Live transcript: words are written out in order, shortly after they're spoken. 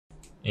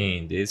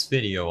In this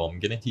video, I'm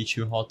gonna teach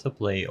you how to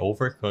play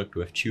Overcooked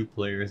with 2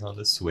 players on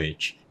the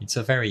Switch. It's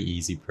a very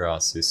easy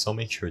process, so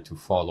make sure to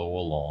follow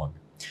along.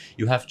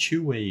 You have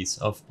 2 ways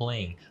of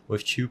playing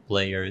with 2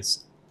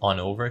 players on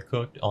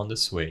Overcooked on the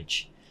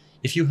Switch.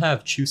 If you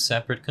have 2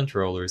 separate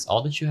controllers,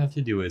 all that you have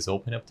to do is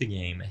open up the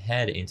game,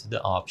 head into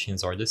the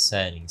options or the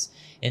settings,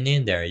 and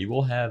in there you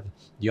will have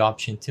the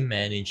option to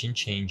manage and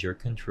change your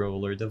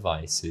controller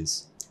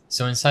devices.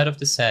 So inside of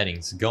the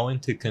settings, go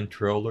into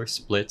controller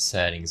split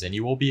settings and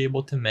you will be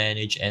able to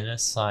manage and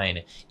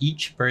assign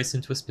each person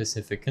to a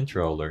specific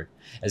controller.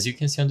 As you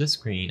can see on the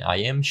screen, I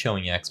am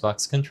showing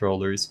Xbox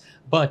controllers,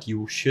 but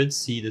you should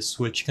see the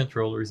Switch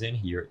controllers in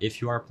here if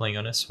you are playing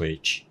on a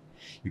Switch.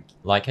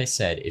 Like I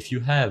said, if you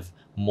have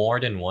more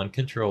than one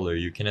controller,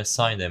 you can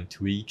assign them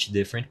to each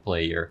different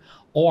player,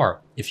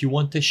 or if you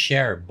want to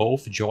share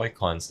both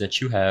Joy-Cons that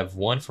you have,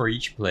 one for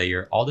each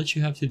player, all that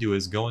you have to do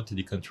is go into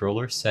the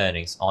controller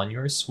settings on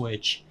your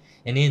Switch,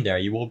 and in there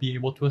you will be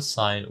able to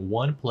assign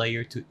one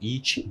player to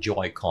each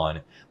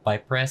Joy-Con by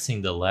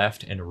pressing the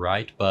left and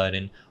right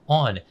button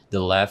on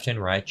the left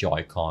and right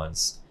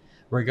Joy-Cons.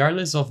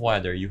 Regardless of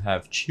whether you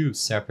have 2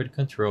 separate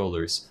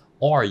controllers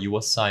or you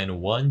assign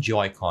one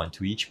Joy-Con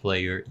to each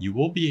player, you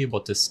will be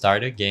able to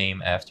start a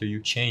game after you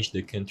change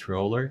the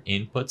controller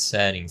input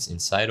settings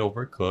inside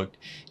Overcooked,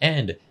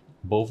 and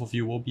both of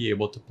you will be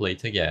able to play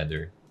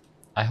together.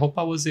 I hope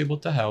I was able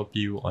to help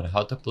you on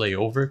how to play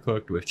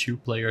Overcooked with 2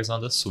 players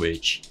on the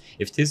Switch.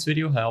 If this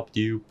video helped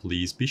you,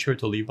 please be sure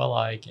to leave a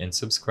like and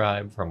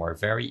subscribe for more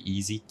very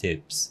easy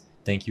tips.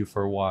 Thank you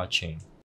for watching.